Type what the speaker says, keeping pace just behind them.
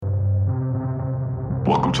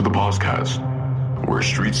Welcome to the podcast, where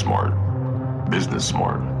street smart, business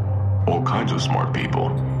smart, all kinds of smart people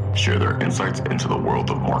share their insights into the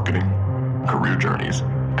world of marketing, career journeys,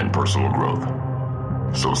 and personal growth.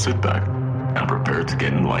 So sit back and prepare to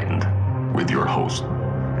get enlightened with your host,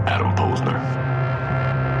 Adam Posner.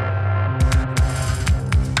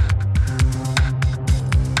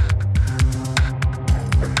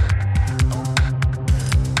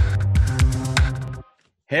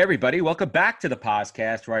 Hey, everybody. Welcome back to the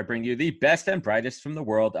podcast where I bring you the best and brightest from the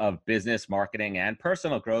world of business, marketing, and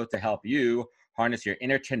personal growth to help you harness your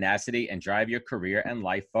inner tenacity and drive your career and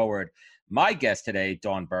life forward. My guest today,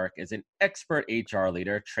 Dawn Burke, is an expert HR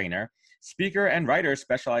leader, trainer, speaker, and writer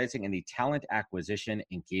specializing in the talent acquisition,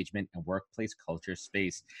 engagement, and workplace culture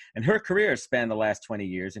space. And her career spanned the last 20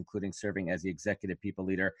 years, including serving as the executive people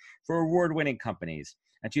leader for award-winning companies.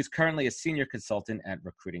 And she's currently a senior consultant at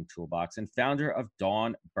Recruiting Toolbox and founder of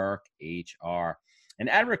Dawn Burke HR. And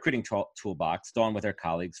at Recruiting Toolbox, Dawn with her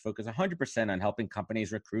colleagues focus 100% on helping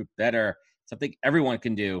companies recruit better, something everyone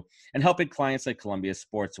can do, and helping clients like Columbia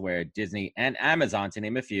Sportswear, Disney, and Amazon, to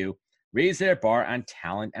name a few, raise their bar on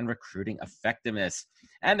talent and recruiting effectiveness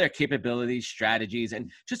and their capabilities, strategies,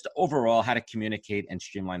 and just overall how to communicate and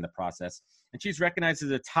streamline the process. And she's recognized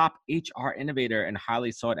as a top HR innovator and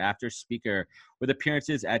highly sought after speaker with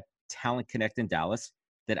appearances at Talent Connect in Dallas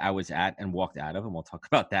that I was at and walked out of, and we'll talk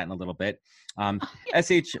about that in a little bit.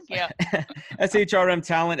 SHRM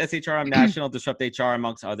Talent, SHRM National, Disrupt HR,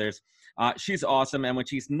 amongst others. She's awesome, and when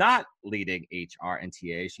she's not leading HR and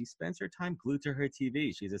TA, she spends her time glued to her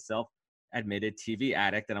TV. She's a self-admitted TV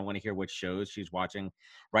addict, and I want to hear what shows she's watching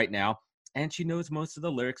right now. And she knows most of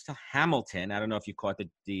the lyrics to Hamilton. I don't know if you caught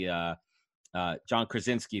the John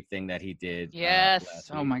Krasinski thing that he did.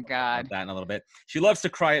 Yes. Oh my God. That in a little bit. She loves to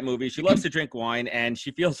cry at movies. She loves to drink wine, and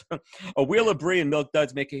she feels a wheel of brie and milk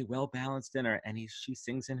duds make a well-balanced dinner. And she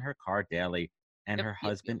sings in her car daily. And her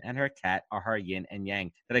husband and her cat are her yin and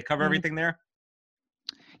yang. Did I cover everything there?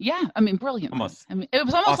 Yeah. I mean, brilliant. Almost. I mean, it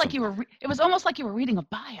was almost Awesome. like you were reading a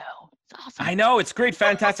bio. It's awesome. I know. It's great.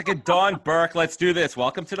 Fantastic. And Dawn Burke, let's do this.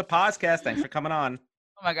 Welcome to the podcast. Thanks for coming on.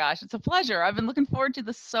 Oh my gosh, it's a pleasure. I've been looking forward to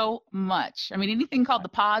this so much. I mean, anything called the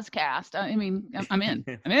podcast, I mean, I'm in.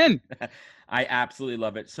 I'm in. I absolutely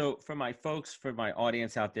love it. So for my folks, for my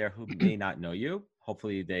audience out there who may not know you,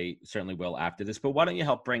 hopefully they certainly will after this, but why don't you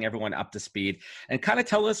help bring everyone up to speed and kind of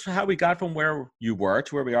tell us how we got from where you were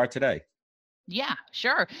to where we are today? Yeah,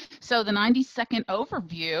 sure. So the 90-second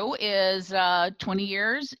overview is 20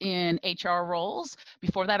 years in HR roles.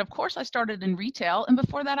 Before that, of course, I started in retail. And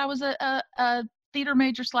before that, I was a theater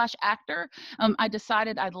major / actor. I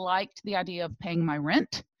decided I liked the idea of paying my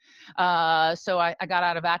rent. So I got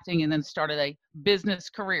out of acting and then started a business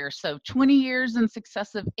career. So 20 years in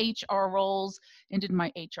successive HR roles, ended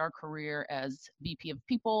my HR career as VP of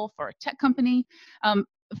People for a tech company.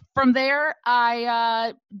 From there,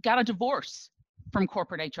 I got a divorce from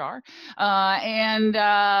corporate HR and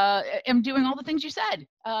am doing all the things you said.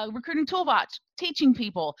 Recruiting Toolbox, teaching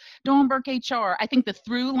people, Dawn Burke HR. I think the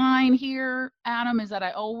through line here, Adam, is that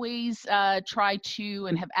I always try to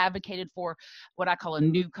and have advocated for what I call a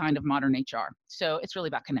new kind of modern HR. So it's really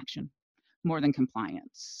about connection more than compliance.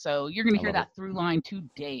 So you're going to hear that through line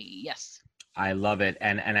today. Yes. I love it.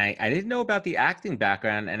 And I didn't know about the acting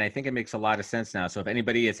background, and I think it makes a lot of sense now. So if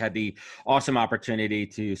anybody has had the awesome opportunity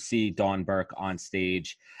to see Dawn Burke on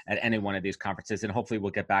stage at any one of these conferences, and hopefully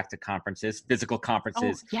we'll get back to conferences, physical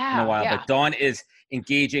conferences in a while. But Dawn is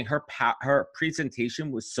engaging. Her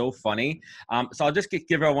presentation was so funny. So I'll just give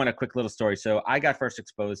everyone a quick little story. So I got first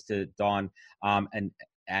exposed to Dawn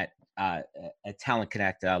at Talent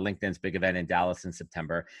Connect, LinkedIn's big event in Dallas in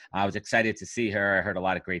September. I was excited to see her. I heard a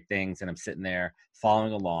lot of great things, and I'm sitting there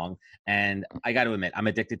following along. And I got to admit, I'm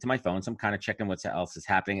addicted to my phone, so I'm kind of checking what else is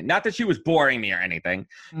happening. Not that she was boring me or anything,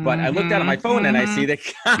 but I looked down at my phone and I see that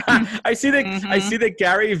I see that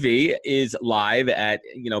Gary V is live at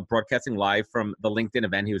broadcasting live from the LinkedIn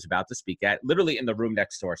event he was about to speak at, literally in the room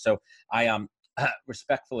next door. So I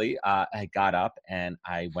respectfully, I got up and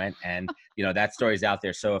I went, and that story's out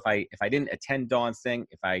there. So if I didn't attend Dawn's thing,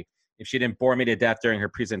 if she didn't bore me to death during her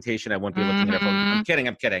presentation, I wouldn't be looking at her phone.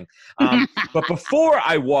 I'm kidding. But before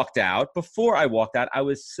I walked out, I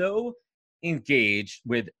was so engaged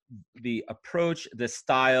with the approach, the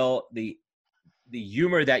style, the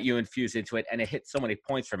humor that you infused into it, and it hit so many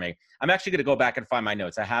points for me. I'm actually going to go back and find my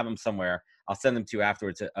notes. I have them somewhere. I'll send them to you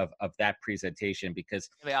afterwards of that presentation, because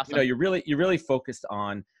awesome. you're really focused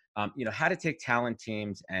on how to take talent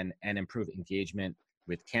teams and improve engagement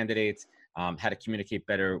with candidates, how to communicate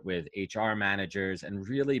better with HR managers, and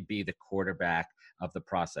really be the quarterback of the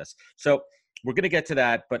process. So we're going to get to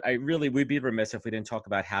that, but we'd be remiss if we didn't talk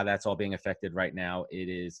about how that's all being affected right now. It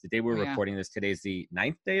is the day we're recording this. Today's the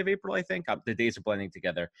 9th day of April, I think. The days are blending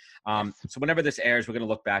together. Yes. So whenever this airs, we're going to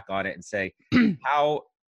look back on it and say, how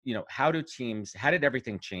did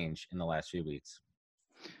everything change in the last few weeks?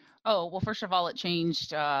 Oh, well, first of all, it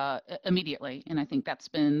changed immediately. And I think that's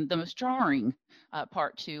been the most jarring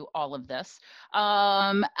part to all of this.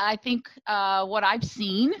 I think what I've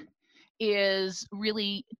seen is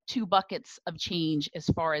really two buckets of change as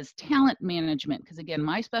far as talent management. Because again,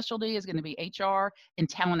 my specialty is going to be HR and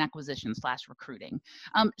talent acquisition / recruiting.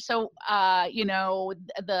 The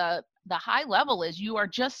high level is you are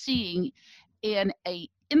just seeing in a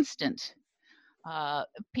instant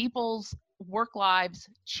people's work lives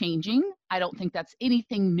changing. I don't think that's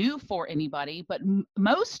anything new for anybody, but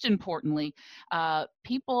most importantly,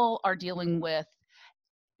 people are dealing with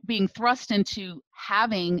being thrust into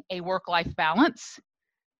having a work-life balance,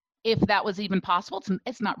 if that was even possible.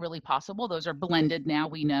 It's not really possible. Those are blended now,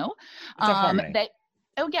 we know. It's a harmony.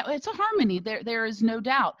 It's a harmony. There is no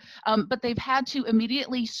doubt. But they've had to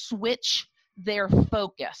immediately switch their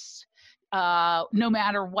focus. No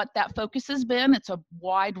matter what that focus has been, it's a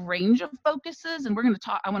wide range of focuses, and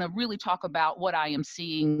I want to really talk about what I am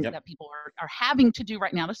seeing that people are having to do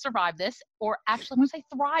right now to survive this, or actually I'm going to say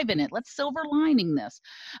thrive in it. Let's silver lining this.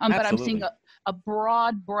 But I'm seeing a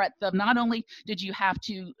broad breadth of, not only did you have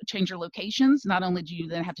to change your locations, not only do you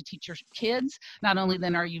then have to teach your kids, not only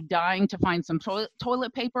then are you dying to find some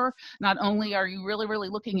toilet paper, not only are you really, really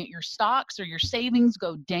looking at your stocks or your savings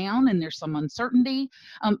go down and there's some uncertainty,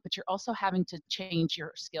 but you're also having to change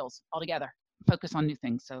your skills altogether, focus on new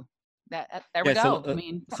things. So there we go.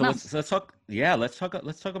 Let's talk. Yeah, let's talk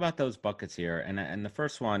about those buckets here. And the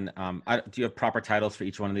first one, do you have proper titles for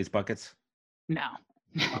each one of these buckets? No.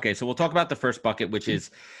 Okay, so we'll talk about the first bucket, which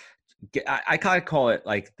is, I kind of call it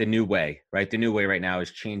like the new way, right? The new way right now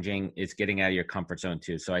is changing, is getting out of your comfort zone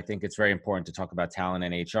too. So I think it's very important to talk about talent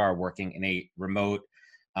and HR working in a remote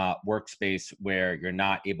workspace where you're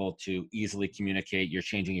not able to easily communicate. You're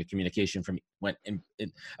changing your communication from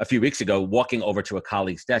a few weeks ago, walking over to a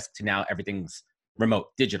colleague's desk, to now everything's remote,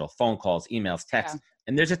 digital, phone calls, emails, texts,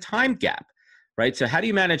 and there's a time gap, right? So how do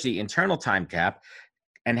you manage the internal time gap,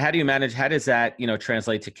 and how does that,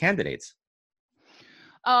 translate to candidates?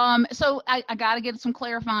 So I got to get some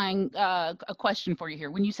clarifying a question for you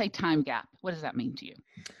here. When you say time gap, what does that mean to you?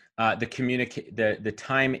 The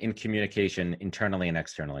time in communication internally and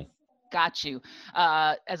externally. Got you.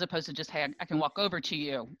 As opposed to just, hey, I can walk over to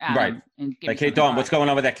you. Right. And give like, hey, Dawn, what's going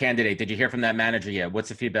on with that candidate? Did you hear from that manager yet? What's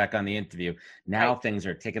the feedback on the interview? Now things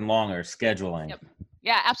are taking longer, scheduling. Yep.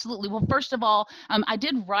 Yeah, absolutely. Well, first of all, I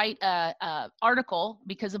did write an article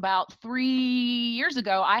because about 3 years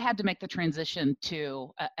ago, I had to make the transition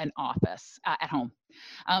to an office at home.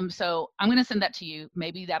 So I'm going to send that to you.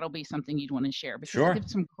 Maybe that'll be something you'd want to share, because I give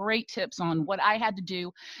some great tips on what I had to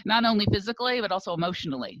do, not only physically, but also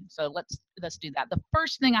emotionally. So let's do that. The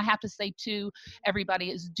first thing I have to say to everybody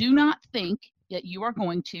is, do not think that you are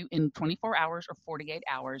going to, in 24 hours or 48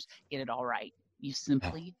 hours, get it all right. You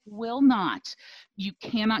simply will not. You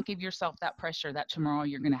cannot give yourself that pressure that tomorrow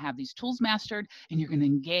you're going to have these tools mastered and you're going to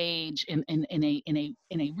engage in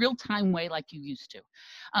a real-time way like you used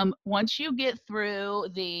to. Once you get through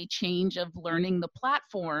the change of learning the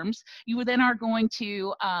platforms, you then are going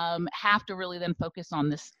to have to really then focus on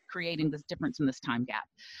this, creating this difference in this time gap.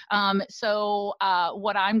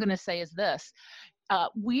 What I'm going to say is this.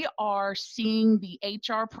 We are seeing the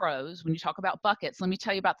HR pros, when you talk about buckets, let me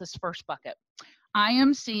tell you about this first bucket. I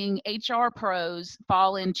am seeing HR pros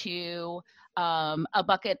fall into a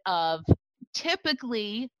bucket of,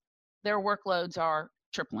 typically their workloads are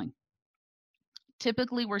tripling.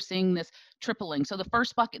 Typically, we're seeing this tripling. So the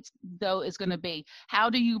first bucket, though, is going to be, how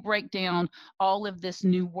do you break down all of this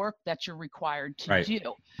new work that you're required to do?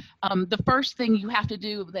 The first thing you have to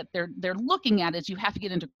do that they're looking at is you have to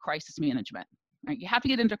get into crisis management. Right? You have to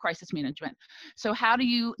get into crisis management. So how do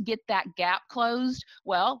you get that gap closed?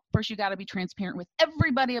 Well, first you got to be transparent with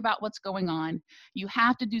everybody about what's going on. You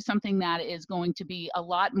have to do something that is going to be a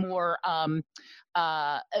lot more, hey,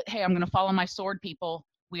 I'm going to follow my sword, people.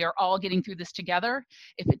 We are all getting through this together.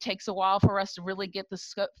 If it takes a while for us to really get the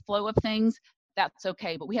flow of things, that's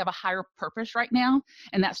okay. But we have a higher purpose right now,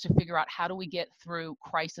 and that's to figure out how do we get through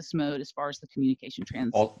crisis mode as far as the communication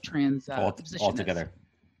all together.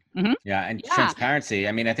 Mm-hmm. Yeah, and transparency.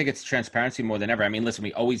 I mean, I think it's transparency more than ever. I mean, listen,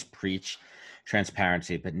 we always preach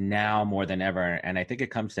transparency, but now more than ever, and I think it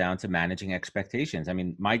comes down to managing expectations. I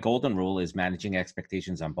mean, my golden rule is managing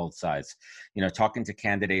expectations on both sides. Talking to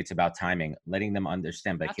candidates about timing, letting them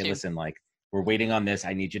understand, like, hey, listen, like, We're waiting on this.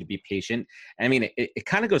 I need you to be patient. And I mean, it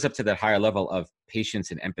kind of goes up to that higher level of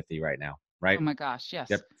patience and empathy right now, right? Oh my gosh, yes.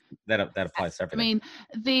 Yep. That applies to everything.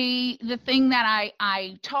 I mean, the thing that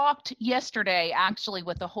I talked yesterday actually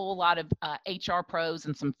with a whole lot of HR pros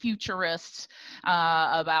and some futurists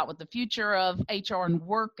about what the future of HR and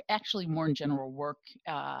work, actually more in general work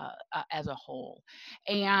as a whole.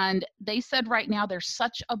 And they said right now there's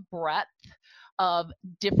such a breadth of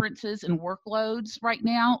differences in workloads right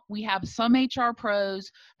now. We have some HR pros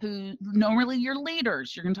who normally your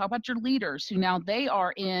leaders, you're going to talk about your leaders who now they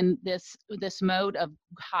are in this mode of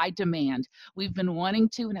high demand. We've been wanting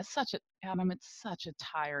to, and it's such a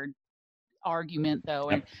tired argument though,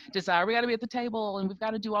 and desire we got to be at the table and we've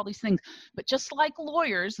got to do all these things. But just like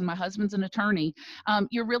lawyers, and my husband's an attorney,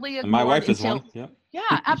 you're really ignored. And my wife is one. Yep.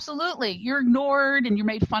 Yeah, absolutely. You're ignored and you're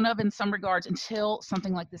made fun of in some regards until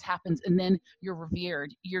something like this happens, and then you're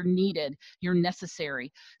revered, you're needed, you're necessary.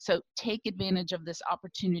 So take advantage of this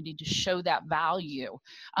opportunity to show that value.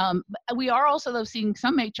 We are also though seeing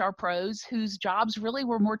some HR pros whose jobs really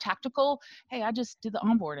were more tactical. Hey, I just did the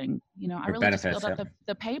onboarding. I really just filled out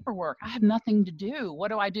the paperwork. I have nothing to do.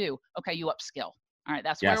 What do? Okay, you upskill. All right,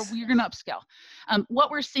 that's where you're going to upskill.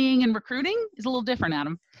 What we're seeing in recruiting is a little different,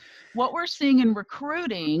 Adam. What we're seeing in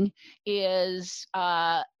recruiting is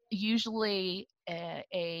usually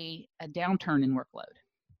a downturn in workload.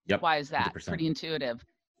 Yep. Why is that? 100%. Pretty intuitive.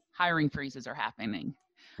 Hiring freezes are happening.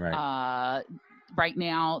 Right. Right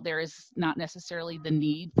now, there is not necessarily the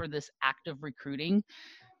need for this active recruiting.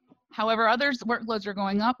 However, others' workloads are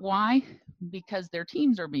going up. Why? Because their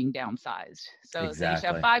teams are being downsized. So they used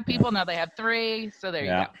to have 5 people, now they have 3. So there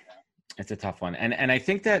you go. It's a tough one. And I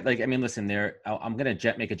think that, listen, I'm going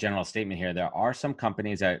to make a general statement here. There are some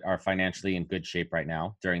companies that are financially in good shape right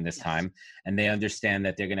now during this time, and they understand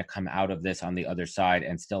that they're going to come out of this on the other side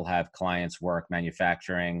and still have clients, work,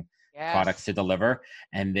 manufacturing, products to deliver,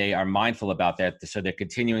 and they are mindful about that. So they're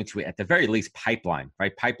continuing to, at the very least, pipeline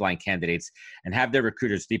candidates and have their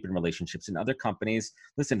recruiters deepen relationships. In other companies,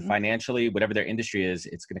 listen, financially, whatever their industry is,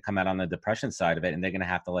 it's going to come out on the depression side of it, and they're going to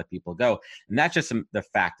have to let people go. And that's just the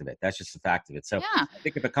fact of it. That's just the fact of it. So I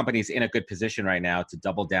think if a company's in a good position right now to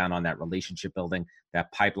double down on that relationship building,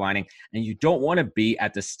 that pipelining, and you don't want to be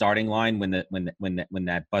at the starting line when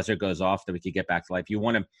that buzzer goes off that we could get back to life. You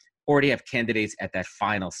want to already have candidates at that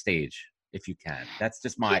final stage if you can. That's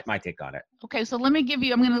just my take on it. Okay, so I'm going to give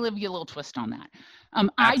you a little twist on that.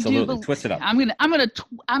 Absolutely. Twist it up. I'm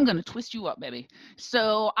going to twist you up, baby.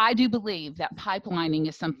 So I do believe that pipelining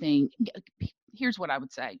is something. Here's what I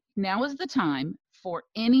would say. Now is the time for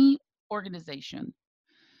any organization,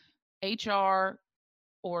 HR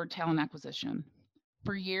or talent acquisition.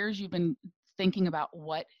 For years, you've been thinking about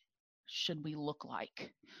what should we look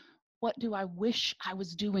like? What do I wish I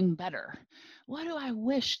was doing better? What do I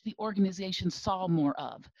wish the organization saw more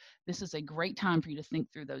of? This is a great time for you to think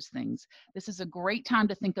through those things. This is a great time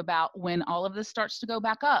to think about when all of this starts to go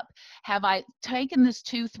back up. Have I taken this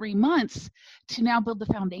 2-3 months to now build the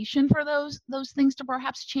foundation for those things to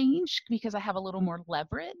perhaps change because I have a little more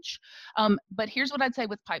leverage? But here's what I'd say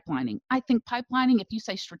with pipelining. I think pipelining, if you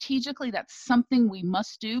say strategically, that's something we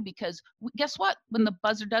must do because guess what? When the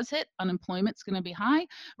buzzer does hit, unemployment's going to be high.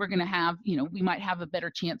 We're going to have, we might have a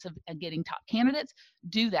better chance of getting top candidates.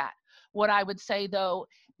 Do that. What I would say though,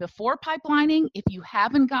 before pipelining, if you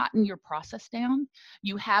haven't gotten your process down,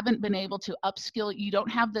 you haven't been able to upskill, you don't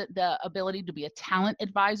have the ability to be a talent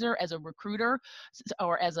advisor as a recruiter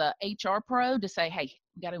or as a HR pro to say, hey,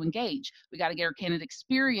 we got to engage. We got to get our candidate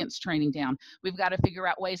experience training down. We've got to figure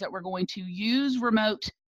out ways that we're going to use remote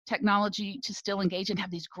technology to still engage and have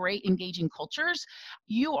these great engaging cultures.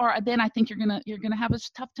 I think you're gonna have a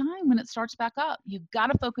tough time when it starts back up. You've got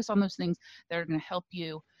to focus on those things that are going to help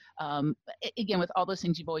you. Again, with all those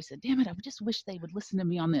things you've always said, damn it, I just wish they would listen to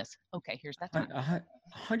me on this. Okay, here's that time.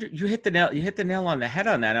 100. You hit the nail on the head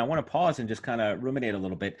on that. And I want to pause and just kind of ruminate a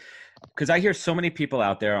little bit because I hear so many people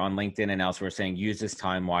out there on LinkedIn and elsewhere saying, use this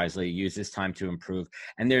time wisely, use this time to improve.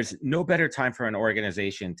 And there's no better time for an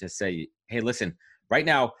organization to say, hey, listen, right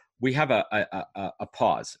now, we have a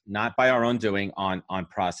pause, not by our own doing on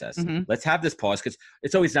process. Mm-hmm. Let's have this pause because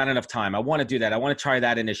it's always not enough time. I want to do that. I want to try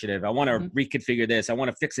that initiative. I want to reconfigure this. I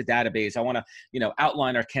want to fix a database. I want to,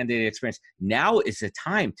 outline our candidate experience. Now is the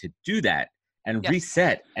time to do that and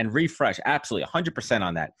reset and refresh. Absolutely. 100%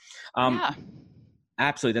 on that.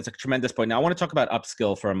 Absolutely. That's a tremendous point. Now I want to talk about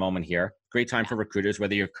Upskill for a moment here. Great time for recruiters,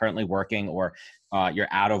 whether you're currently working or you're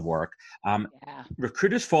out of work.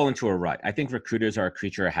 Recruiters fall into a rut. I think recruiters are a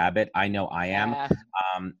creature of habit. I know I am.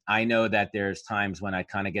 I know that there's times when I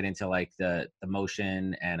kind of get into like the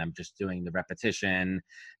motion and I'm just doing the repetition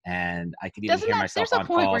and I could even hear myself on calls. There's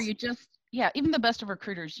a point where you just, Yeah, even the best of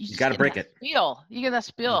recruiters, you You just got to get break that it. spiel. You get that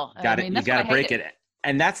spiel. I mean, You that's what got I to break hated. it.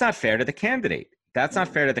 And that's not fair to the candidate. That's not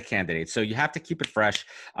fair to the candidate. So you have to keep it fresh.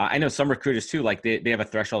 I know some recruiters too, like they have a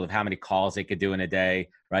threshold of how many calls they could do in a day,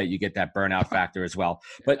 right? You get that burnout factor as well.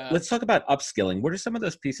 But let's talk about upskilling. What are some of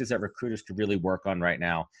those pieces that recruiters could really work on right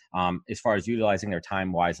now, as far as utilizing their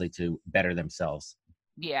time wisely to better themselves?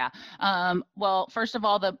 Yeah. Well, first of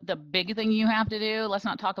all, the big thing you have to do, let's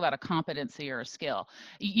not talk about a competency or a skill.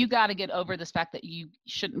 You got to get over this fact that you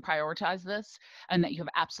shouldn't prioritize this and that you have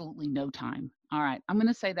absolutely no time. All right. I'm going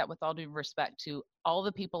to say that with all due respect to all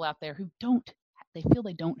the people out there who they feel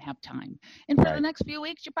they don't have time. And for the Right. next few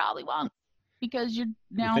weeks, you probably won't, because You think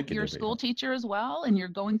you you're do, a but you school don't. teacher as well, and you're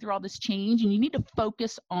going through all this change, and you need to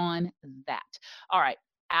focus on that. All right.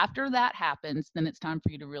 After that happens, then it's time for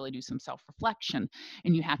you to really do some self-reflection,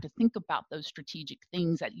 and you have to think about those strategic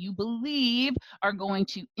things that you believe are going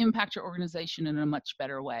to impact your organization in a much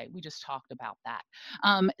better way. We just talked about that.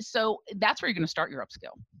 So that's where you're going to start your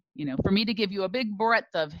upskill. For me to give you a big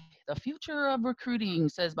breadth of the future of recruiting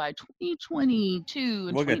says by 2022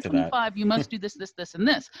 and We'll get to that. 2025, you must do this, this, this, and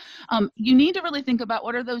this. You need to really think about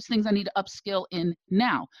what are those things I need to upskill in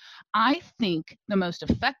now. I think the most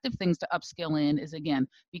effective things to upskill in is, again,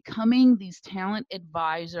 becoming these talent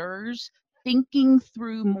advisors, thinking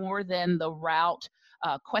through more than the route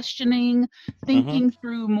questioning, thinking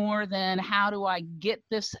through more than how do I get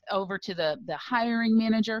this over to the hiring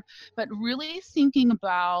manager, but really thinking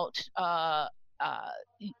about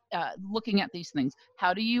looking at these things.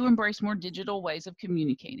 How do you embrace more digital ways of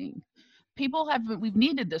communicating? We've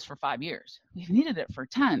needed this for 5 years. We've needed it for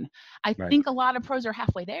 10. I Right. think a lot of pros are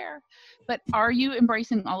halfway there, but are you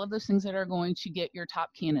embracing all of those things that are going to get your top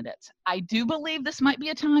candidates? I do believe this might be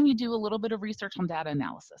a time you do a little bit of research on data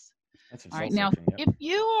analysis. That's some All soul right. Now, searching. Yep. if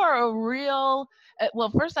you are a real, well,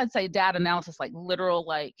 first I'd say data analysis, like literal,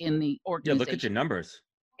 like in the Yeah. Look at your organization. numbers.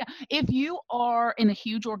 If you are in a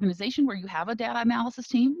huge organization where you have a data analysis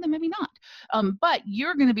team, then maybe not. But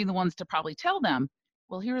you're going to be the ones to probably tell them,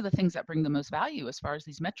 well, here are the things that bring the most value as far as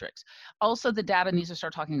these metrics. Also, the data needs to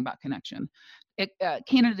start talking about connection.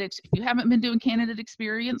 Candidates, if you haven't been doing candidate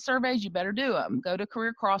experience surveys, you better do them. Go to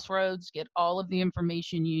Career Crossroads, get all of the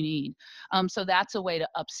information you need. So that's a way to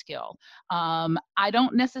upskill. I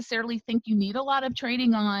don't necessarily think you need a lot of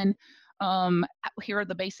training on here are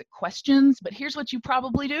the basic questions, but here's what you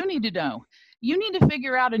probably do need to know. You need to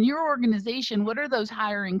figure out in your organization, what are those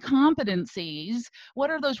hiring competencies?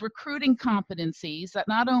 What are those recruiting competencies that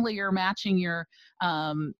not only are matching your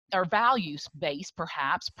our values base,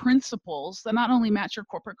 perhaps principles that not only match your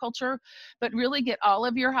corporate culture, but really get all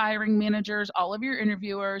of your hiring managers, all of your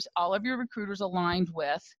interviewers, all of your recruiters aligned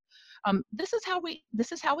with. This is how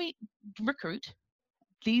we recruit.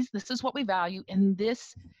 This is what we value, and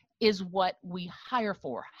this is what we hire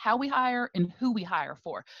for, how we hire and who we hire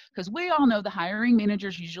for. Because we all know the hiring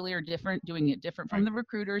managers usually are different, doing it different from the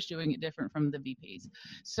recruiters, doing it different from the VPs.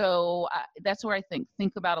 So that's where I think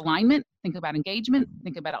about alignment, think about engagement,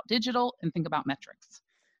 think about digital, and think about metrics.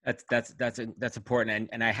 That's important.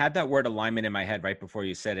 And I had that word alignment in my head right before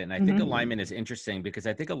you said it. And I think alignment is interesting because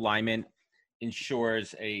I think alignment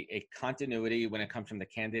ensures a continuity when it comes from the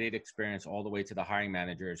candidate experience all the way to the hiring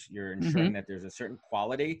managers. You're ensuring that there's a certain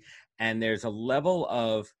quality and there's a level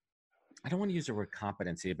of, I don't want to use the word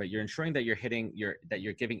competency, but you're ensuring that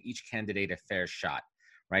you're giving each candidate a fair shot,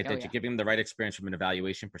 right? You're giving them the right experience from an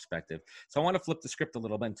evaluation perspective. So I want to flip the script a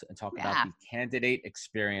little bit and talk about the candidate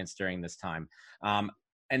experience during this time.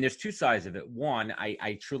 And there's two sides of it. One,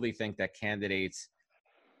 I truly think that candidates,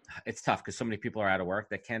 it's tough because so many people are out of work,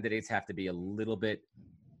 that candidates have to be a little bit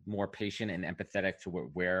more patient and empathetic to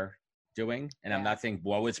what we're doing. And I'm not saying,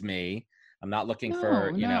 woe is me. I'm not looking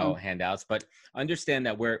for, handouts, but understand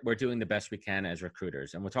that we're doing the best we can as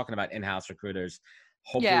recruiters. And we're talking about in-house recruiters.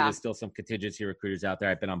 Hopefully there's still some contingency recruiters out there.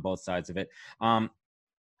 I've been on both sides of it.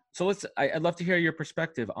 So I'd love to hear your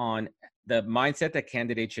perspective on the mindset that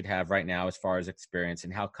candidates should have right now as far as experience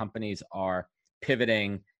and how companies are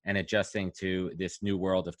pivoting and adjusting to this new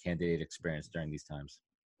world of candidate experience during these times.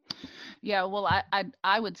 Yeah, well,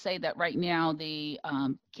 I would say that right now the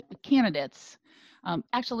candidates,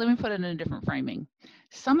 actually, let me put it in a different framing.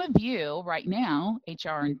 Some of you right now,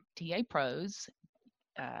 HR and TA pros,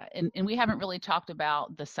 and we haven't really talked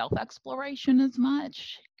about the self-exploration as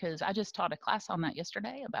much, because I just taught a class on that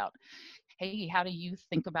yesterday about, hey, how do you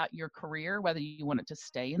think about your career, whether you want it to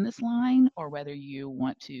stay in this line or whether you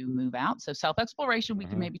want to move out? So self-exploration, we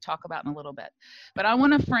can maybe talk about in a little bit. But I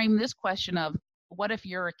want to frame this question of, what if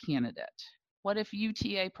you're a candidate? What if you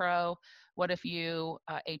TA pro? What if you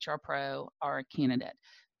HR pro are a candidate?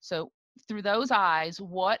 So through those eyes,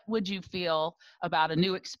 what would you feel about a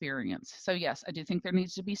new experience? So yes, I do think there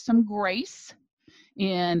needs to be some grace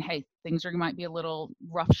in, hey, things might be a little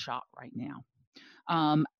roughshod right now.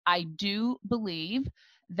 I do believe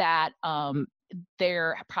that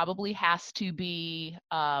there probably has to be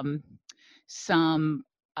some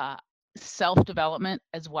self-development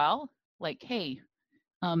as well. Like, hey,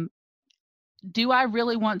 do I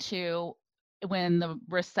really want to, when the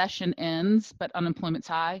recession ends but unemployment's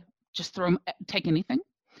high, just take anything?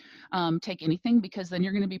 Take anything, because then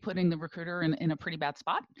you're going to be putting the recruiter in a pretty bad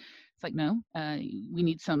spot. It's like, no, we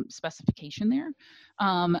need some specification there.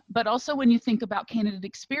 But also when you think about candidate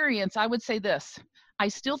experience, I would say this. I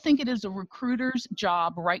still think it is a recruiter's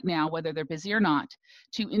job right now, whether they're busy or not,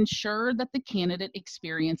 to ensure that the candidate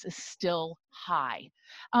experience is still high.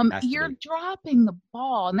 You're dropping the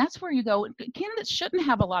ball, and that's where you go. Candidates shouldn't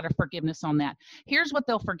have a lot of forgiveness on that. Here's what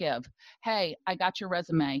they'll forgive. Hey, I got your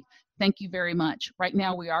resume. Thank you very much. Right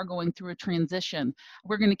now, we are going through a transition.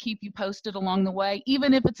 We're going to keep you posted along the way.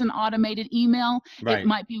 Even if it's an automated email, it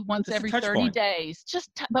might be once every 30 days.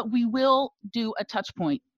 But we will do a touch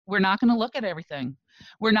point. We're not going to look at everything.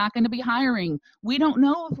 We're not going to be hiring. We don't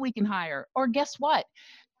know if we can hire. Or guess what?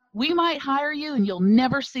 We might hire you and you'll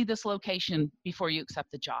never see this location before you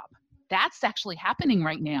accept the job. That's actually happening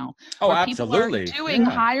right now. Oh, absolutely. People are doing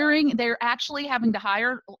hiring. They're actually having to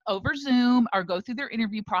hire over Zoom or go through their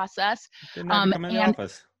interview process. They're not coming in the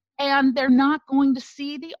office. And they're not going to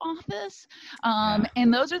see the office.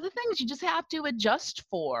 And those are the things you just have to adjust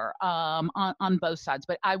for on both sides.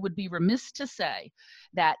 But I would be remiss to say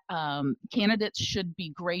that candidates should be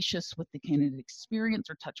gracious with the candidate experience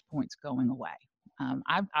or touch points going away.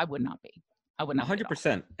 I would not be. I would not.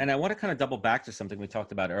 100%. And I want to kind of double back to something we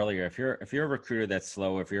talked about earlier. If you're a recruiter that's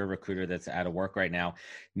slow, if you're a recruiter that's out of work right now,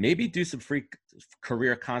 maybe do some free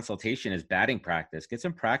career consultation as batting practice. Get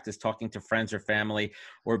some practice talking to friends or family,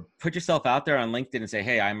 or put yourself out there on LinkedIn and say,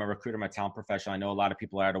 hey, I'm a recruiter, I'm a talent professional. I know a lot of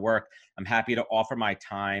people are out of work. I'm happy to offer my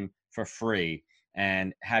time for free.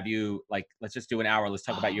 And have you, like, let's just do an hour. Let's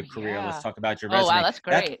talk about your career. Yeah. Let's talk about your resume. Oh, wow, that's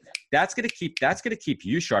great. That's going to keep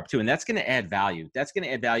you sharp too. And that's going to add value. That's going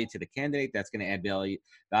to add value to the candidate. That's going to add value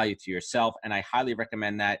to yourself. And I highly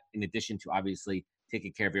recommend that, in addition to obviously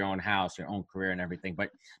taking care of your own house, your own career and everything, but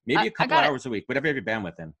maybe a couple hours a week, whatever you have your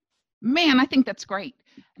bandwidth in. Man, I think that's great.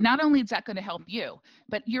 Not only is that going to help you,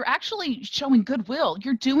 but you're actually showing goodwill.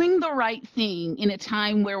 You're doing the right thing in a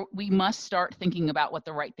time where we must start thinking about what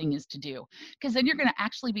the right thing is to do. Because then you're going to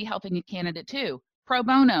actually be helping a candidate too. Pro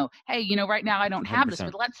bono. Hey, right now I don't have 100%. This,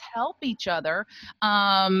 but let's help each other.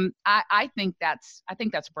 I think that's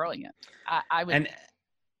brilliant. I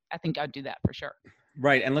think I'd do that for sure.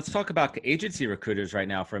 Right. And let's talk about agency recruiters right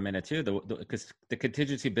now for a minute too, because the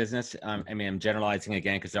contingency business, I mean, I'm generalizing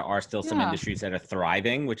again, because there are still some industries that are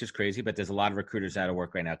thriving, which is crazy, but there's a lot of recruiters out of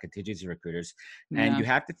work right now, contingency recruiters. And you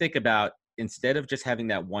have to think about, instead of just having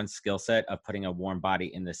that one skill set of putting a warm body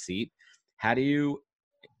in the seat, how do you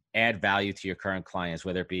add value to your current clients,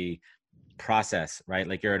 whether it be process, right?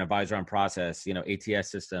 Like you're an advisor on process, ATS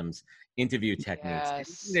systems, interview techniques,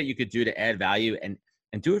 anything that you could do to add value,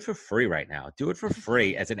 and do it for free right now. Do it for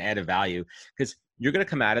free as an added value, because you're going to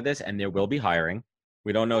come out of this and there will be hiring.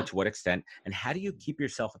 We don't know to what extent. And how do you keep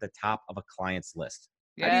yourself at the top of a client's list?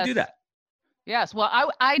 How do you do that? Yes. Well,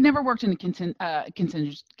 I never worked in a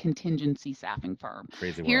contingency staffing firm.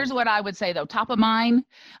 Crazy world. Here's what I would say, though. Top of mind,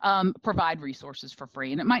 provide resources for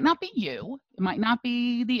free. And it might not be you. It might not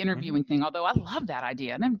be the interviewing thing, although I love that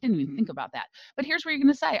idea. And I didn't even think about that. But here's what you're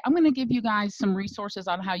going to say. I'm going to give you guys some resources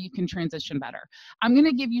on how you can transition better. I'm going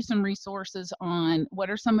to give you some resources on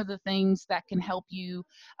what are some of the things that can help you,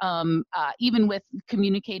 even with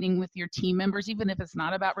communicating with your team members, even if it's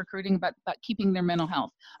not about recruiting, but keeping their mental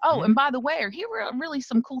health. Oh, and by the way, here are really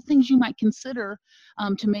some cool things you might consider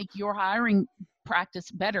to make your hiring practice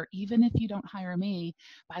better, even if you don't hire me,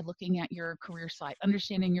 by looking at your career site,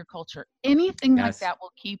 understanding your culture. Anything like that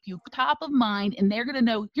will keep you top of mind, and they're going to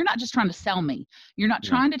know you're not just trying to sell me. You're not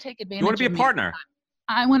trying to take advantage of me. You want to be a partner.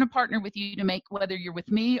 I want to partner with you to make, whether you're with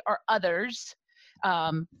me or others,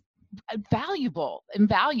 valuable and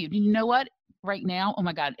valued. And you know what? Right now, oh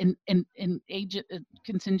my God, in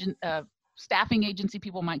contingent staffing agency,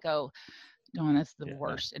 people might go, Dawn, that's the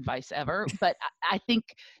worst advice ever. But I think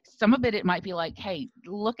some of it might be like, hey,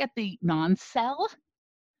 look at the non-sell.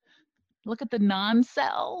 Look at the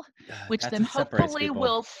non-sell, which then hopefully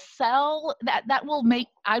will sell. That will make,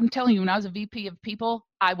 I'm telling you, when I was a VP of people,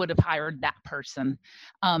 I would have hired that person.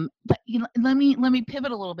 But let me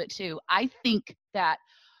pivot a little bit too. I think that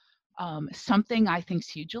something I think is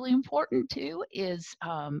hugely important too is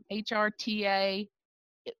HRTA.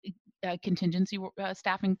 contingency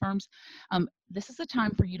staffing firms, this is the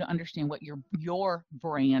time for you to understand what your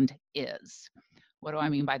brand is. What do I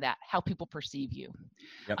mean by that? How people perceive you.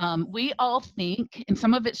 Yep. We all think, and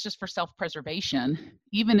some of it's just for self-preservation,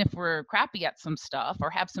 even if we're crappy at some stuff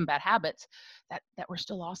or have some bad habits, that we're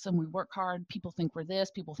still awesome. We work hard. People think we're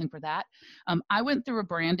this. People think we're that. I went through a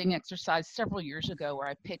branding exercise several years ago where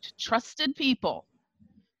I picked trusted people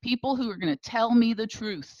who are going to tell me the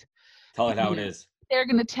truth. Tell it how it is. They're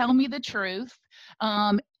going to tell me the truth.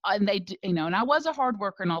 And they, and I was a hard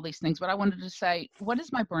worker and all these things, but I wanted to say, what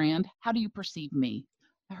is my brand? How do you perceive me?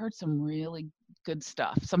 I heard some really good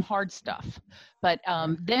stuff, some hard stuff, but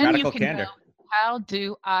then Radical you can candor. go, how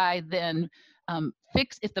do I then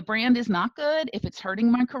fix, if the brand is not good, if it's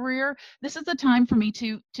hurting my career, this is the time for me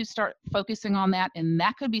to start focusing on that. And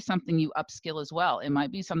that could be something you upskill as well. It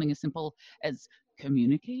might be something as simple as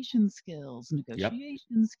communication skills,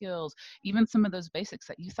 negotiation skills, even some of those basics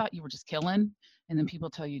that you thought you were just killing. And then people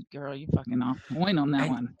tell you, girl, you fucking off point on that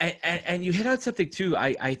one. And you hit on something too.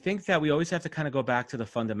 I think that we always have to kind of go back to the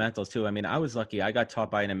fundamentals too. I mean, I was lucky. I got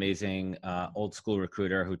taught by an amazing old school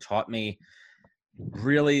recruiter who taught me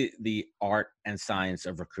really the art and science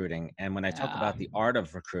of recruiting. And when I talk about the art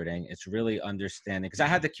of recruiting, it's really understanding, because I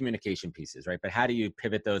had the communication pieces, right? But how do you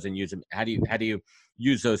pivot those and use them? How do you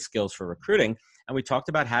use those skills for recruiting? And we talked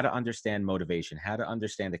about how to understand motivation, how to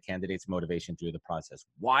understand the candidate's motivation through the process.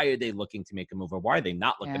 Why are they looking to make a move, or why are they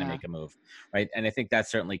not looking to make a move, right? And I think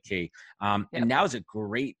that's certainly key. And now is a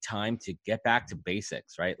great time to get back to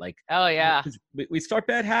basics, right? Like, we start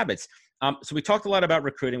bad habits. So we talked a lot about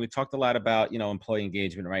recruiting. We talked a lot about, employee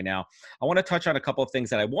engagement right now. I want to touch on a couple of things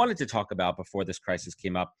that I wanted to talk about before this crisis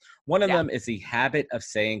came up. One of them is the habit of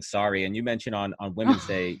saying sorry. And you mentioned on Women's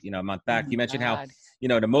Day, a month back, you mentioned how,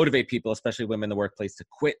 to motivate people, especially women in the workplace, to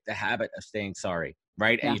quit the habit of saying sorry,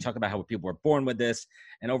 right? And you talk about how people were born with this.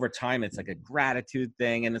 And over time, it's like a gratitude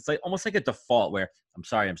thing. And it's like almost like a default where I'm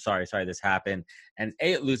sorry, this happened. And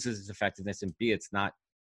A, it loses its effectiveness. And B, it's not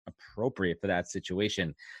appropriate for that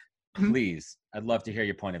situation. Please, I'd love to hear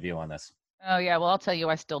your point of view on this. Oh yeah, well, I'll tell you,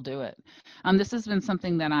 I still do it. This has been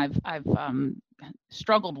something that I've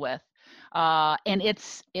struggled with, and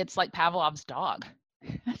it's like Pavlov's dog.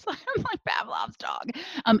 It's like, I'm like Pavlov's dog.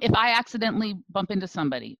 If I accidentally bump into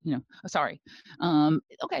somebody, sorry.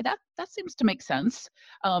 Okay, that seems to make sense.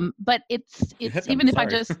 But it's even if I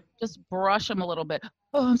just brush them a little bit.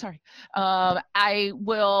 Oh, I'm sorry. I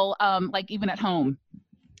will like even at home.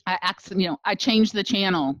 I changed the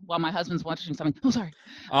channel while my husband's watching something. Oh, sorry.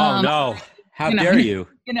 Oh, no. How dare you?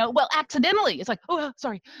 Well, accidentally. It's like, oh,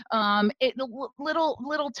 sorry.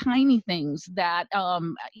 Little tiny things that,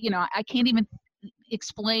 I can't even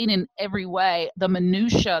explain in every way the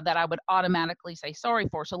minutia that I would automatically say sorry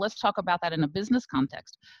for. So let's talk about that in a business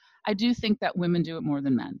context. I do think that women do it more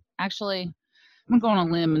than men. Actually, I'm going on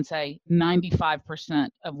a limb and say 95%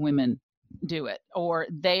 of women do it, or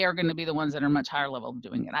they are going to be the ones that are much higher level of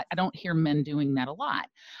doing it. I don't hear men doing that a lot.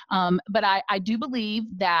 But I do believe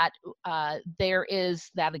that there is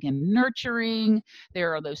that, again, nurturing.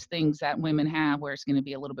 There are those things that women have where it's going to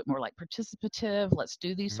be a little bit more like participative. Let's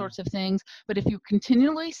do these sorts of things. But if you're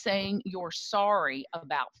continually saying you're sorry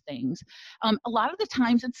about things, a lot of the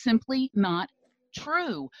times it's simply not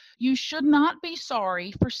true. You should not be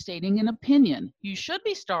sorry for stating an opinion. You should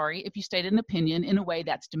be sorry if you state an opinion in a way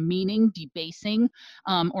that's demeaning, debasing,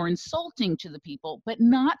 or insulting to the people, but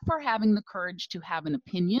not for having the courage to have an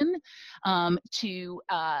opinion, to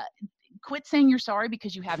quit saying you're sorry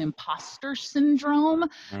because you have imposter syndrome.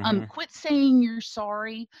 Quit saying you're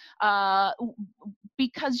sorry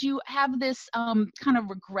because you have this kind of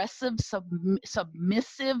regressive,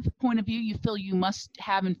 submissive point of view you feel you must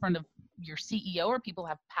have in front of your CEO or people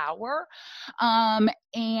have power.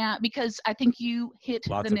 And because I think you hit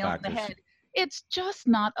the nail on the head. It's just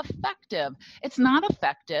not effective. It's not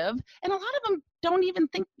effective. And a lot of them don't even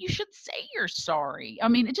think you should say you're sorry. I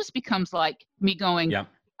mean, it just becomes like me going,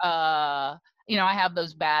 I have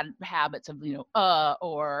those bad habits of,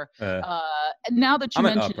 or now that you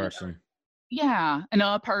mentioned person.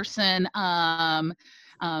 An person.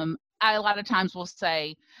 I a lot of times will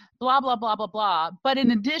say blah, blah, blah, blah, blah. But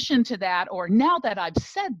in addition to that, or now that I've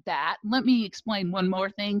said that, let me explain one more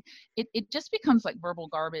thing. It just becomes like verbal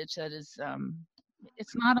garbage that is,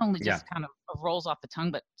 it's not only just kind of rolls off the tongue,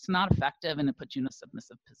 but it's not effective and it puts you in a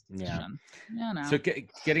submissive position. So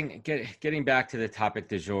getting back to the topic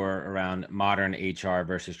du jour around modern HR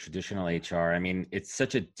versus traditional HR, I mean, it's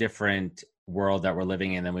such a different world that we're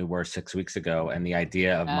living in than we were 6 weeks ago, and the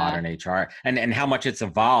idea of Uh, modern HR and how much it's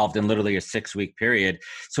evolved in literally a 6 week period.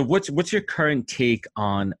 So what's your current take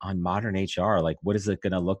on modern HR? Like, what is it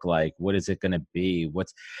going to look like? What is it going to be?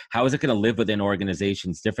 How is it going to live within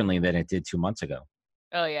organizations differently than it did 2 months ago?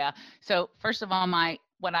 oh yeah. So first of all,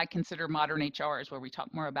 what I consider modern HR is where we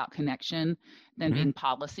talk more about connection than Mhm. being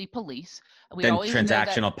policy police. We Then always know that.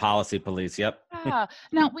 transactional policy police. Yep.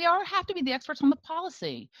 Now we all have to be the experts on the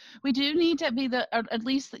policy. We do need to be at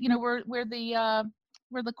least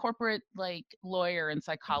we're the corporate like lawyer and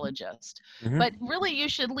psychologist. Mhm. But really, you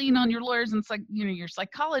should lean on your lawyers and your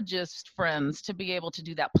psychologist friends to be able to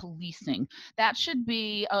do that policing. That should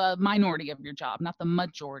be a minority of your job, not the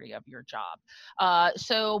majority of your job.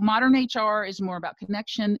 So modern HR is more about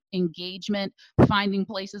connection, engagement, finding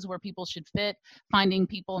places where people should fit, finding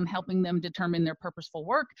people and helping them determine their purposeful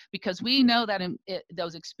work, because we know that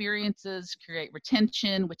those experiences create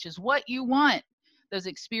retention, which is what you want. Those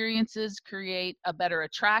experiences create a better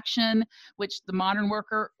attraction, which the modern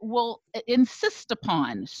worker will insist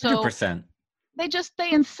upon. So 100%.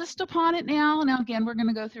 they insist upon it now. Now again, we're going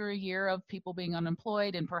to go through a year of people being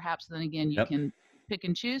unemployed, and perhaps then again you Yep. can pick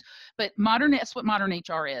and choose. But that's what modern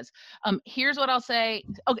HR is. Here's what I'll say.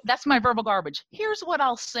 Okay, that's my verbal garbage. Here's what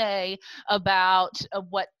I'll say about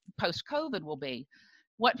what post-COVID will be.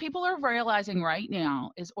 What people are realizing right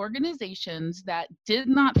now is organizations that did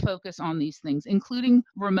not focus on these things, including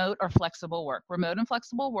remote or flexible work. Remote and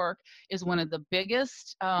flexible work is one of the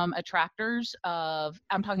biggest attractors of,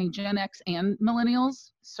 I'm talking Gen X and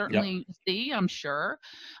millennials, certainly Z, I'm sure.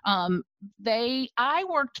 I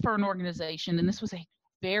worked for an organization, and this was a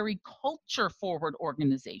very culture forward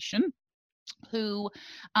organization who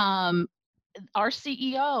our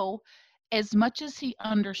CEO, as much as he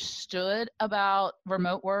understood about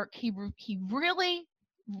remote work, he really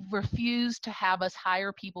refused to have us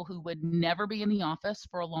hire people who would never be in the office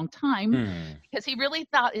for a long time, because he really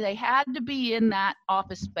thought they had to be in that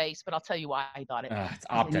office space. But I'll tell you why I thought it. It's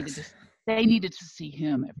optics. They needed to see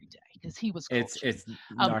him every day because he was culture. It's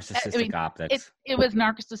narcissistic optics. It was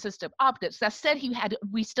narcissistic optics. That said,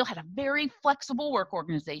 we still had a very flexible work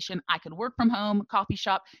organization. I could work from home, coffee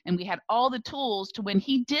shop, and we had all the tools to when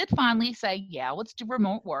he did finally say, yeah, let's do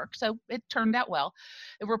remote work. So it turned out well.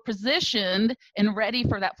 We're positioned and ready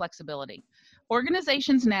for that flexibility.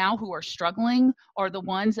 Organizations now who are struggling are the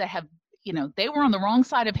ones that have, they were on the wrong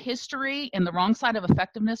side of history and the wrong side of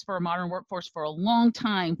effectiveness for a modern workforce for a long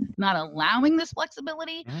time, not allowing this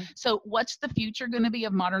flexibility. Mm-hmm. So what's the future going to be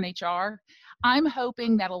of modern HR? I'm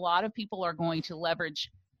hoping that a lot of people are going to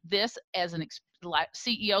leverage this as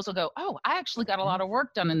CEOs will go, oh, I actually got a lot of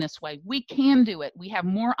work done in this way. We can do it. We have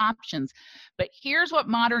more options. But here's what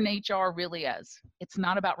modern HR really is. It's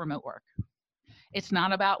not about remote work. It's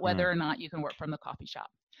not about whether or not you can work from the coffee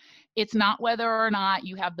shop. It's not whether or not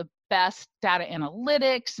you have the best data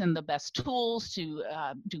analytics and the best tools to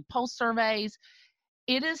do pulse surveys.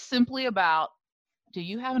 It is simply about, do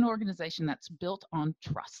you have an organization that's built on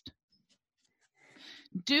trust?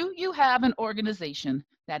 Do you have an organization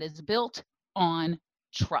that is built on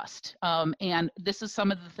trust? And this is some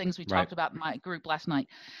of the things we talked about in my group last night.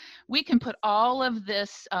 We can put all of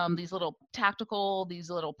this, these little tactical, these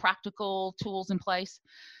little practical tools in place.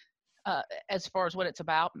 As far as what it's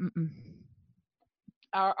about,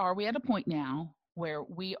 are we at a point now where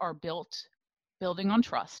we are building on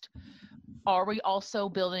trust? Are we also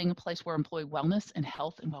building a place where employee wellness and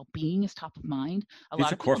health and well-being is top of mind?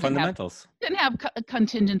 These are core fundamentals. Didn't have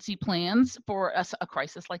contingency plans for a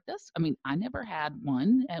crisis like this. I mean, I never had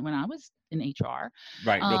one when I was in HR.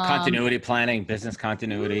 Right, no continuity planning, business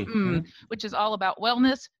continuity. Which is all about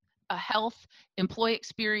wellness, health, employee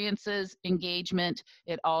experiences, engagement.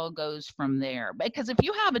 It all goes from there. Because if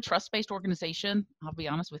you have a trust-based organization, I'll be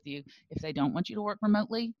honest with you, if they don't want you to work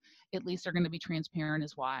remotely, at least they're going to be transparent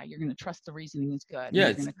as why. You're going to trust the reasoning is good.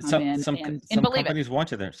 Yeah, some companies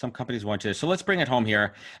want you there. Some companies want you there. So let's bring it home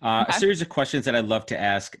here. A series of questions that I love to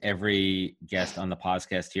ask every guest on the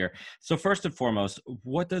podcast here. So first and foremost,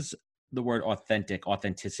 what does the word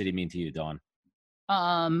authenticity mean to you, Dawn?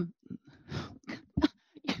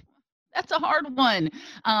 That's a hard one.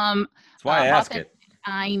 That's why I ask it.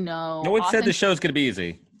 I know. No one said the show's going to be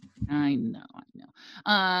easy. I know.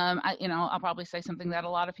 I'll probably say something that a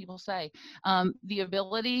lot of people say. The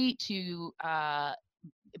ability to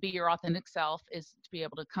be your authentic self is to be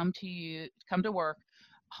able to come to work,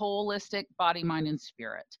 holistic body, mind, and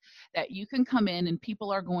spirit. That you can come in and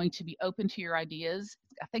people are going to be open to your ideas.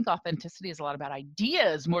 I think authenticity is a lot about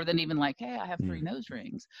ideas more than even like, hey, I have 3 nose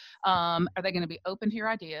rings. Are they going to be open to your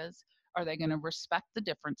ideas? Are they going to respect the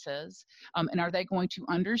differences? And are they going to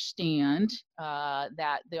understand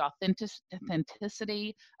that the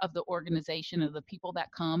authenticity of the organization, of the people that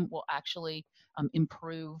come, will actually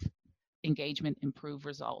improve engagement, improve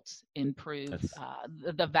results, improve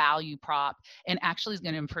the value prop, and actually is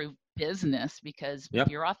going to improve business, because if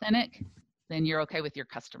you're authentic, then you're okay with your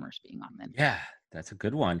customers being authentic. Yeah, that's a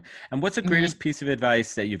good one. And what's the greatest piece of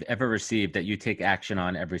advice that you've ever received that you take action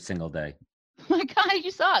on every single day? My God,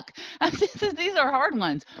 you suck. These are hard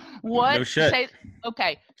ones. What? No shit.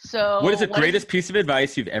 Okay, so what is the greatest piece of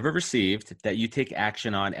advice you've ever received that you take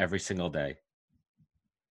action on every single day?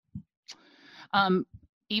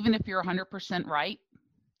 Even if you're 100% right,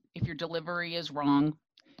 if your delivery is wrong,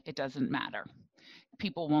 it doesn't matter.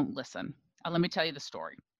 People won't listen. Let me tell you the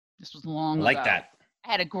story. This was long ago. Like that.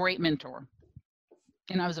 I had a great mentor,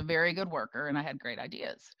 and I was a very good worker, and I had great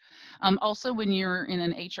ideas. Also, when you're in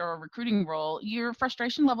an HR recruiting role, your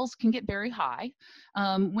frustration levels can get very high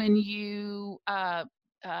when you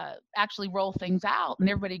actually roll things out and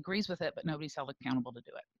everybody agrees with it, but nobody's held accountable to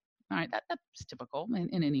do it. All right, that's typical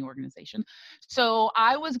in any organization. So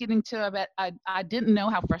I was getting to I didn't know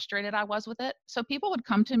how frustrated I was with it. So people would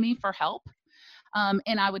come to me for help,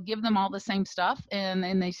 and I would give them all the same stuff,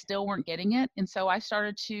 and they still weren't getting it. And so I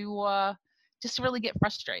started to just really get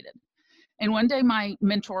frustrated. And one day my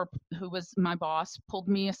mentor, who was my boss, pulled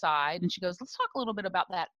me aside and she goes, let's talk a little bit about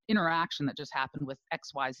that interaction that just happened with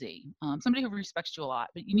XYZ. Somebody who respects you a lot,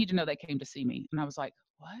 but you need to know they came to see me. And I was like,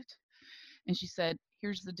 what? And she said,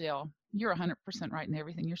 here's the deal. You're 100% right in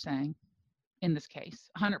everything you're saying in this case,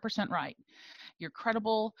 100% right. You're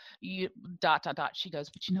credible, She goes,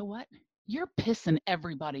 but you know what? You're pissing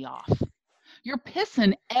everybody off. You're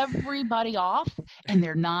pissing everybody off, and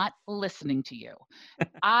they're not listening to you.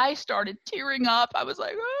 I started tearing up. I was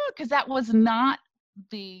like, oh, because that was not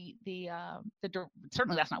certainly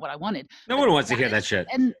that's not what I wanted. No one wants to hear that shit.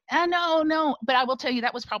 And no, but I will tell you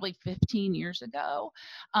that was probably 15 years ago.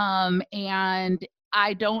 And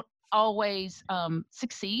I don't always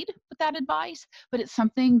succeed with that advice, but it's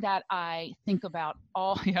something that I think about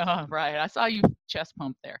yeah, right. I saw you chest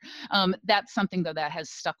pump there. That's something though that has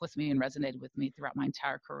stuck with me and resonated with me throughout my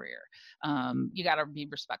entire career. You got to be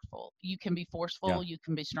respectful. You can be forceful, you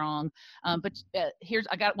can be strong. But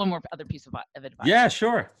I got one more other piece of advice. Yeah,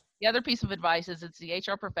 sure. The other piece of advice is it's the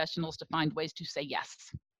HR professionals to find ways to say yes.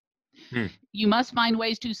 You must find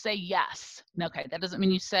ways to say yes. Okay, that doesn't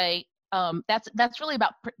mean you say, that's really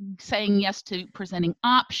about saying yes to presenting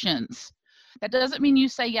options. That doesn't mean you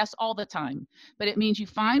say yes all the time, but it means you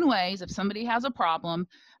find ways. If somebody has a problem,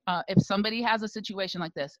 if somebody has a situation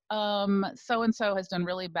like this, so-and-so has done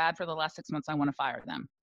really bad for the last 6 months, I want to fire them.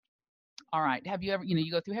 All right. Have you ever,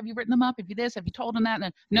 you go through, have you written them up? Have you this? Have you told them that?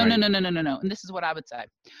 No. And this is what I would say.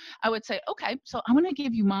 I would say, okay, so I'm going to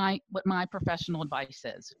give you what my professional advice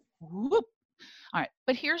is. Whoop. All right.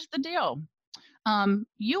 But here's the deal.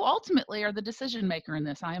 You ultimately are the decision maker in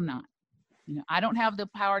this. I am not. I don't have the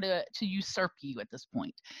power to usurp you at this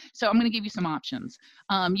point. So I'm going to give you some options.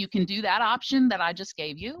 You can do that option that I just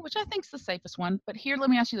gave you, which I think is the safest one. But here, let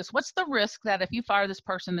me ask you this. What's the risk that if you fire this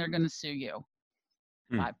person, they're going to sue you?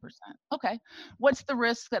 5%. Okay. What's the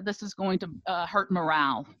risk that this is going to hurt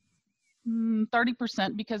morale?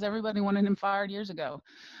 30%, because everybody wanted him fired years ago.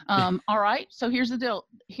 All right. So here's the deal.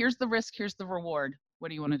 Here's the risk. Here's the reward. What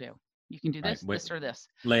do you want to do? You can do this, this, or this.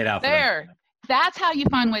 Lay it out there. That's how you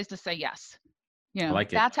find ways to say yes.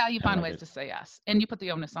 That's how you find ways to say yes. And you put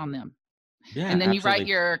the onus on them. Yeah. And then absolutely. you write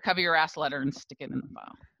your cover your ass letter and stick it in the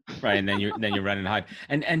file. Right. And then you run and hide.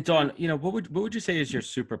 And Dawn, what would you say is your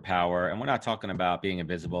superpower? And we're not talking about being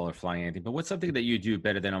invisible or flying anything, but what's something that you do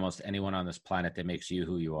better than almost anyone on this planet that makes you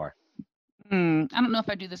who you are? I don't know if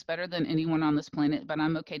I do this better than anyone on this planet, but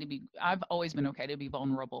I've always been okay to be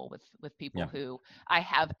vulnerable with people who I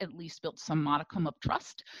have at least built some modicum of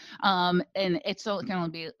trust. And it's only going to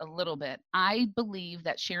be a little bit. I believe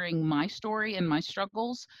that sharing my story and my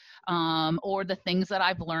struggles, or the things that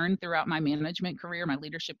I've learned throughout my management career, my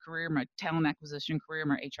leadership career, my talent acquisition career,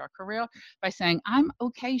 my HR career, by saying, I'm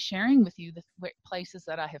okay sharing with you the places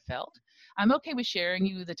that I have felt. I'm okay with sharing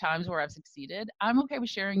you the times where I've succeeded. I'm okay with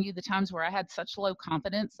sharing you the times where I had such low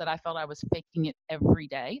confidence that I felt I was faking it every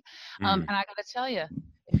day. And I got to tell you,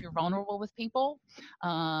 if you're vulnerable with people,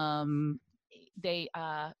 they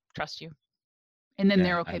trust you. And then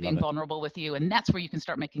they're okay being vulnerable with you. And that's where you can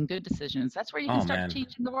start making good decisions. That's where you can start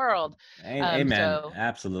teaching the world. Amen.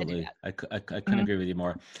 Absolutely. I couldn't agree with you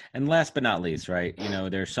more. And last but not least, right?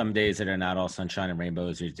 There's some days that are not all sunshine and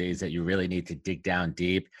rainbows. There's days that you really need to dig down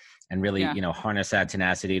deep and really, harness that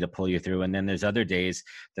tenacity to pull you through. And then there's other days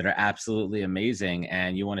that are absolutely amazing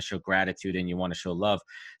and you want to show gratitude and you want to show love.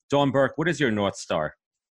 Dawn Burke, what is your North Star?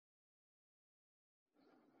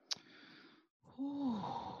 Ooh,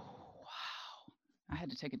 wow. I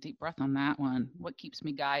had to take a deep breath on that one. What keeps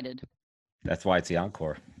me guided? That's why it's the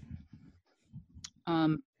encore.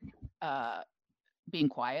 Being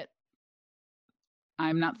quiet.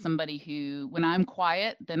 I'm not somebody who, when I'm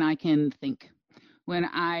quiet, then I can think. When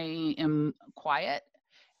I am quiet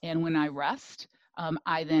and when I rest,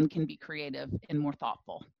 I then can be creative and more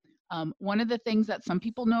thoughtful. One of the things that some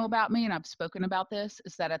people know about me, and I've spoken about this,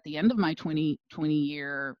 is that at the end of my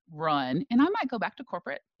 20-year run, and I might go back to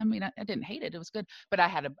corporate. I mean, I didn't hate it; it was good, but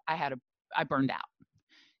I burned out.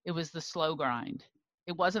 It was the slow grind.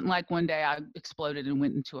 It wasn't like one day I exploded and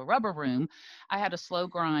went into a rubber room. I had a slow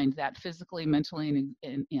grind that physically, mentally,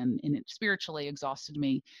 and spiritually exhausted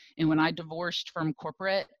me. And when I divorced from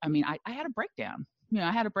corporate, I mean, I had a breakdown.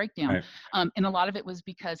 I had a breakdown. Right. And a lot of it was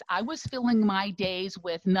because I was filling my days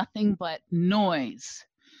with nothing but noise.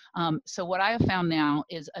 So what I have found now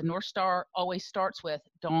is a North Star always starts with,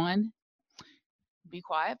 Dawn, be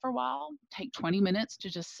quiet for a while, take 20 minutes to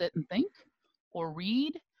just sit and think or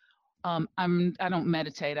read. I don't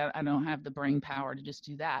meditate. I don't have the brain power to just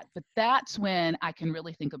do that. But that's when I can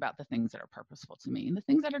really think about the things that are purposeful to me and the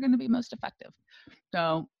things that are going to be most effective.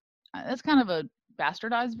 So that's kind of a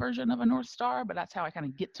bastardized version of a North Star, but that's how I kind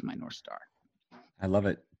of get to my North Star. I love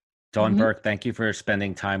it. Dawn Burke, thank you for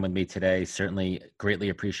spending time with me today. Certainly greatly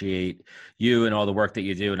appreciate you and all the work that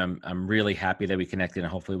you do. And I'm really happy that we connected,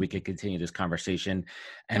 and hopefully we can continue this conversation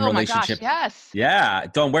and relationship. My gosh, yes. Yeah.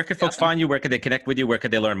 Dawn, where can folks find you? Where can they connect with you? Where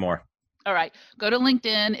can they learn more? All right. Go to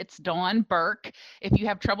LinkedIn. It's Dawn Burke. If you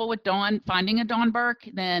have trouble with finding a Dawn Burke,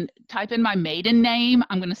 then type in my maiden name.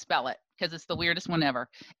 I'm going to spell it because it's the weirdest one ever.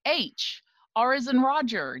 H, R as in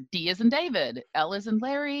Roger, D as in David, L as in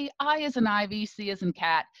Larry, I as in Ivy, C as in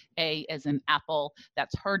cat, A as in apple.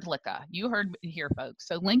 That's Herdlicka. You heard it here, folks.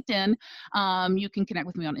 So LinkedIn, you can connect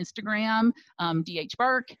with me on Instagram, DH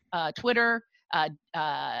Burke, Twitter,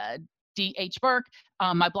 DH Burke,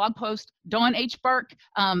 my blog post, Dawn H. Burke,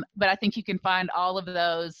 but I think you can find all of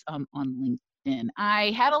those on LinkedIn.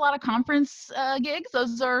 I had a lot of conference gigs.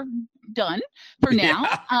 Those are done for now.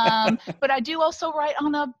 Yeah. But I do also write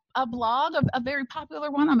on a blog, a very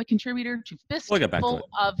popular one. I'm a contributor to Fistful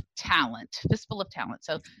of Talent. Fistful of Talent.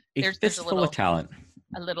 So there's a little of talent.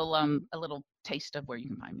 A little taste of where you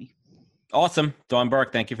can find me. Awesome. Dawn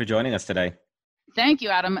Burke, thank you for joining us today. Thank you,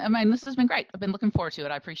 Adam. I mean, this has been great. I've been looking forward to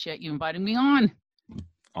it. I appreciate you inviting me on.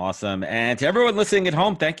 Awesome. And to everyone listening at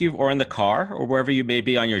home, thank you, or in the car, or wherever you may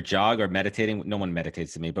be on your jog or meditating. No one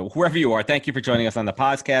meditates to me, but wherever you are, thank you for joining us on the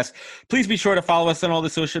podcast. Please be sure to follow us on all the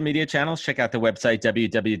social media channels. Check out the website,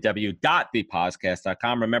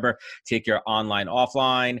 www.thepodcast.com. Remember, take your online,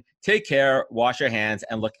 offline. Take care, wash your hands,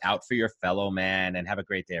 and look out for your fellow man. And have a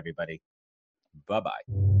great day, everybody. Bye-bye.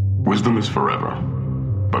 Wisdom is forever,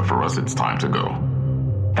 but for us, it's time to go.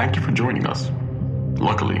 Thank you for joining us.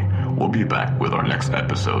 Luckily, we'll be back with our next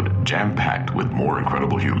episode jam-packed with more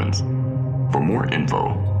incredible humans. For more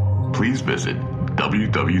info, please visit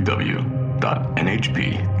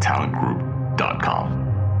www.nhptalentgroup.com.